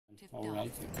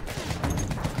Alright.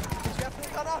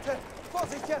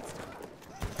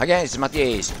 Hi guys, it's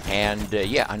Mattias, and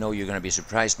yeah, I know you're gonna be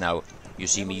surprised now. You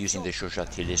see me using the Shosha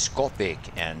telescopic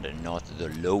and not the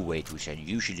low weight, which I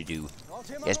usually do.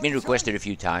 It has been requested a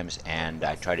few times, and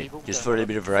I tried it just for a little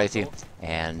bit of variety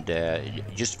and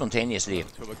just spontaneously.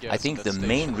 I think the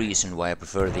main reason why I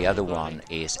prefer the other one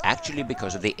is actually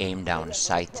because of the aim down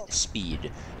sight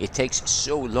speed. It takes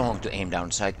so long to aim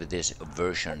down sight with this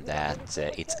version that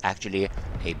it's actually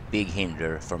a big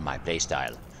hinder for my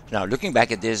playstyle. Now, looking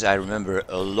back at this, I remember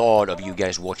a lot of you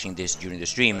guys watching this during the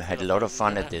stream had a lot of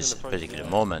fun at this particular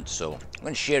moment, so I'm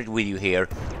going to share it with you here,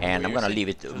 and I'm going to leave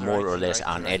it more or less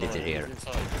unedited here.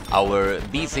 Our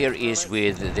beef here is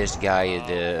with this guy,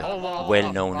 the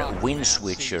well-known wind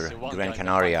switcher, Gran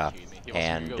Canaria,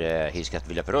 and he's got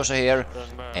Villar Perosa here,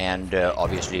 and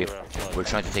obviously we're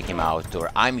trying to take him out, or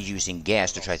I'm using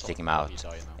gas to try to take him out,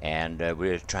 and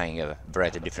we're trying a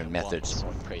variety of different methods.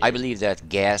 I believe that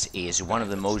gas is one of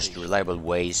the most reliable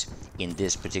ways in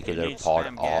this particular part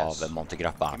of Monte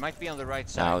Grappa.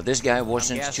 Now, this guy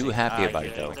wasn't too happy about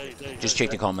it though. Just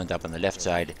check the comment up on the left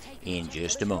side in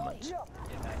just a moment.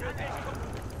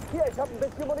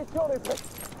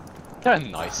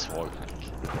 Nice one.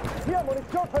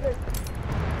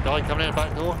 Guy coming in the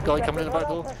back door. Guy coming in the back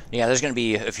door. Yeah, there's going to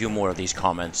be a few more of these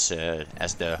comments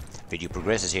as the video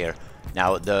progresses here.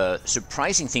 Now, the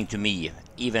surprising thing to me,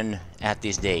 even at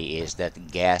this day, is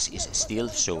that gas is still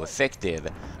so effective.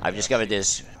 I've discovered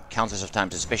this countless of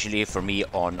times, especially for me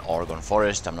on Oregon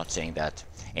Forest. I'm not saying that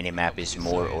any map is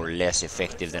more or less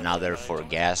effective than other for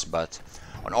gas, but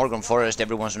on Oregon Forest,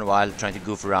 every once in a while, trying to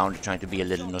goof around, trying to be a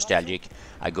little nostalgic,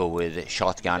 I go with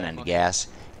shotgun and gas,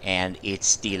 and it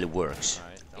still works.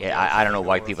 I don't know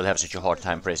why people have such a hard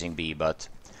time pressing B, but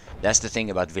that's the thing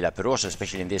about Villar Perosa,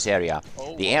 especially in this area.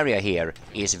 The area here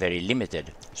is very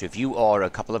limited. So if you are a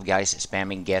couple of guys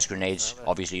spamming gas grenades,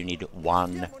 obviously you need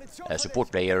one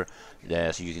support player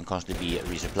so you can constantly be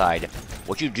resupplied.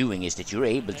 What you're doing is that you're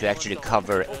able to actually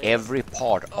cover every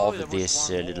part of this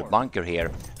little bunker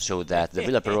here, so that the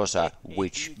Villar Perosa,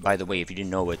 which, by the way, if you didn't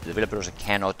know it, the Villar Perosa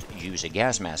cannot use a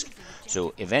gas mask.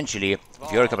 So eventually,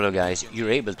 if you're a couple of guys, you're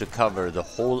able to cover the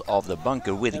whole of the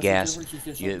bunker with gas,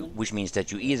 which means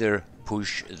that you either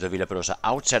push the Villar Perosa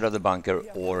outside of the bunker,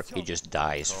 or it just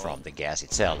dies from the gas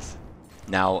itself.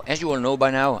 Now, as you all know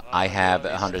by now, I have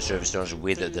 100 service stars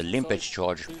with the limpet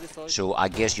charge, so I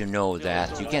guess you know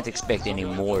that you can't expect any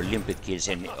more limpet kills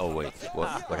in... Oh wait,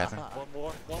 what happened?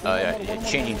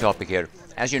 Changing topic here.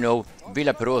 As you know,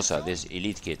 Villar Perosa, this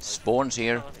elite kit, spawns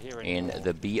here in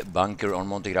the B bunker on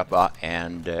Monte Grappa,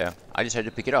 and I decided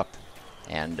to pick it up.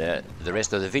 And the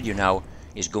rest of the video now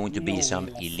is going to be some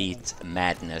elite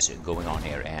madness going on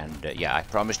here, and yeah, I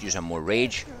promised you some more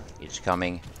rage. It's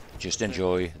coming. Just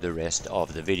enjoy the rest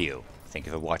of the video. Thank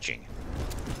you for watching.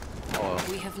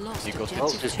 We have lost.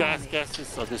 Oh, just gas.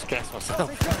 I'll just gas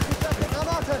myself.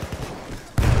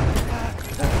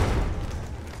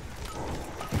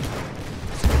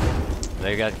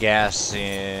 They got gas.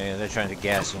 They're trying to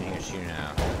gas in here too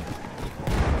now.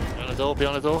 Behind the door.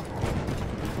 Behind the door.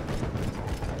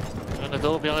 Behind the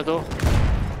door. Behind the door.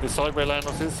 This side where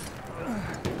Lanos is.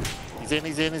 He's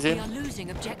in. We are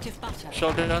losing objective butter.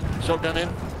 Shotgun in.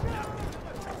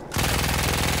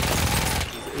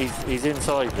 He's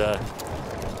inside there.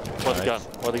 By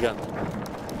the gun.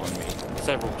 On me.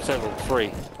 Several,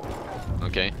 3.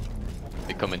 Okay.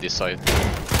 They come in this side. 3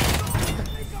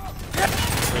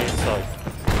 inside.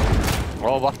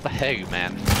 Oh, what the heck,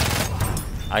 man?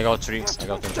 I got 3. I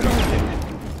got them 3.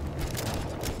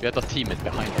 We had a teammate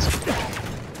behind us.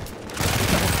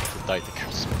 He died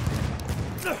because...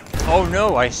 Oh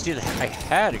no, I had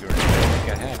a grenade. I think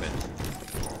I have it.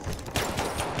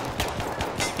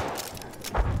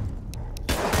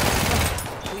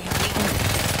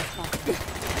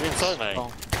 You're inside, mate.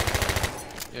 Oh.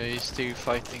 Yeah, he's still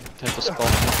fighting. Tend to spawn.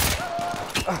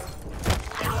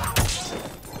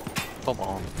 Come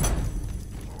on.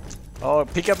 Oh,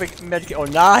 pick up a medkit. Oh,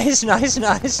 nice.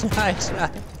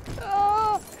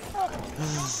 Oh.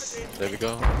 There we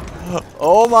go.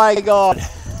 Oh my god.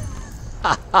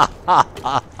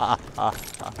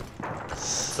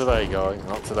 Today, guy.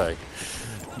 Not today.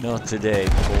 Not today,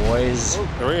 boys. Oh,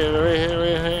 they're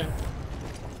here.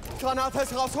 Granate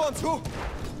ist raus, Horn zu!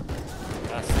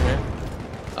 That's it.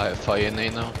 I have fire in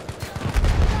there now.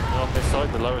 They're on this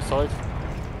side, the lower side.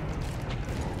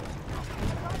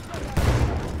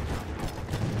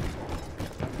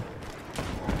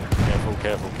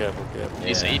 Careful.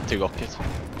 He's 80 rocket.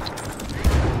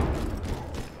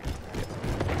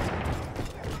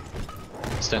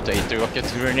 Stand to 80 rocket.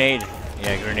 Grenade.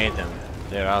 Yeah, grenade them.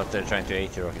 They're out there trying to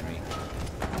 80 rocket me.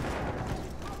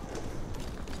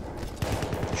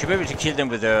 should be able to kill them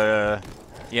with a...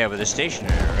 yeah, with a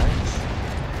stationary, right?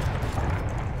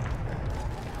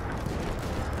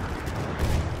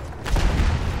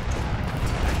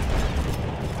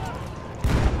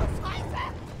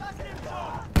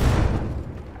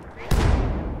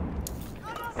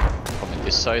 Coming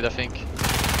this side, I think.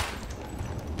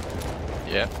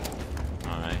 Yeah.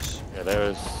 Nice. Yeah, there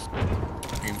is.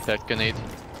 Impact grenade.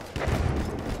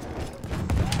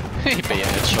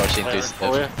 Bayonet charge into his For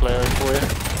you, death. flare for you.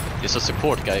 There's a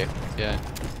support guy. Yeah.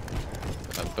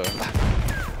 That burn.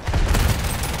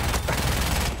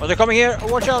 Oh, they're coming here!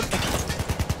 Watch out!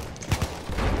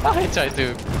 He tried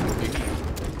to...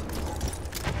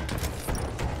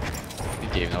 He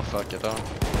gave no fuck at all.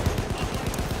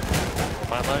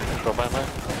 Got ammo.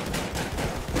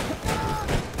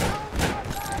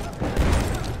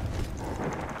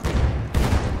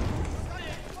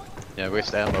 Yeah,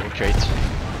 where's the ammo crate?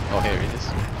 Oh, here it is.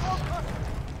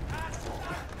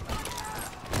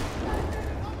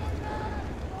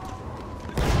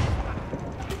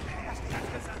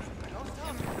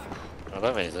 I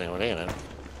don't think there's anyone in it.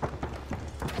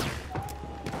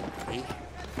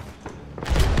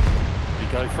 You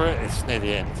go for it, it's near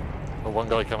the end. Got one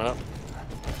guy coming up.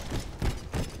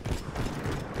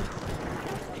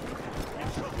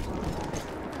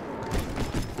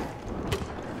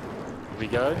 Here we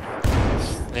go.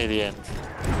 It's near the end.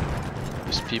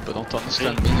 These people don't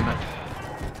understand minimap.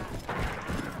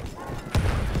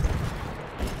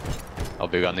 I'll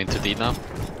be running to D now.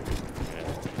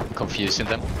 Confusing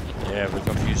them. Yeah, we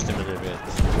confused them a little bit.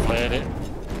 Flared it.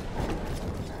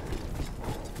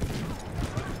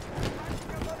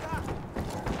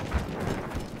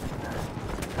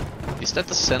 Is that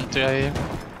the center I hear?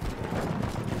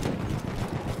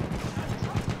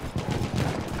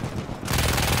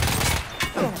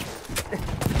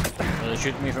 Well, they're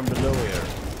shooting me from below here.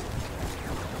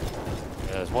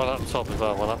 Yeah, there's one up top as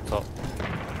well, one up top.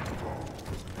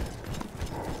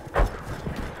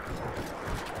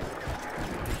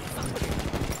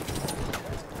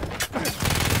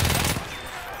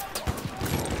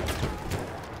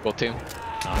 Got him.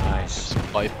 Oh, nice.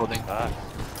 Bipodding.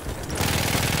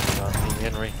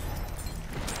 Henry.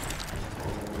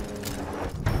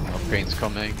 Upgrades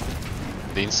coming.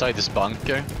 The inside is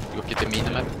bunker. Look at the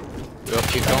minimap.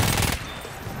 Up you go.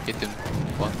 Hit him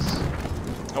once.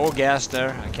 Oh, gas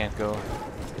there. I can't go.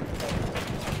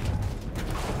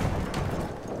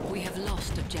 We have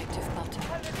lost objective butter.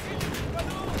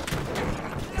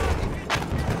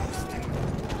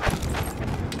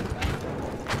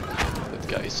 That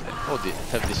guy is... Oh, they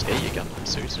have this A again.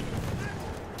 Seriously.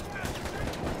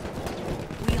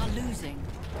 We are losing.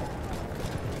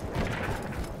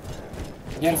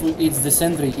 Careful, it's the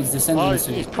sentry, it's the sentry. Oh,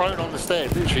 he's prone on the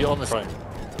stairs, literally on the stairs.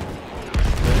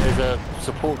 There's a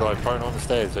support guy prone on the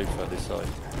stairs over this side.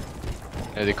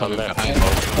 Yeah, they come Left. behind.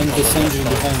 And the sentry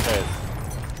behind. Stairs.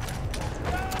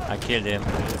 I killed him.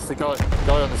 It's the guy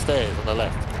on the stairs on the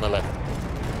left, on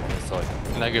this side.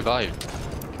 And I revive.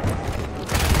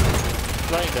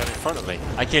 Laying down in front of me.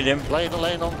 I killed him. Laying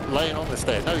on the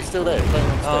stairs. No, he's still there. He's laying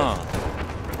on the stairs.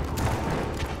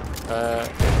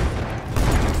 Oh.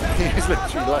 He was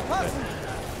literally laying there.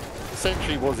 The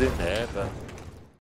sentry was in there, but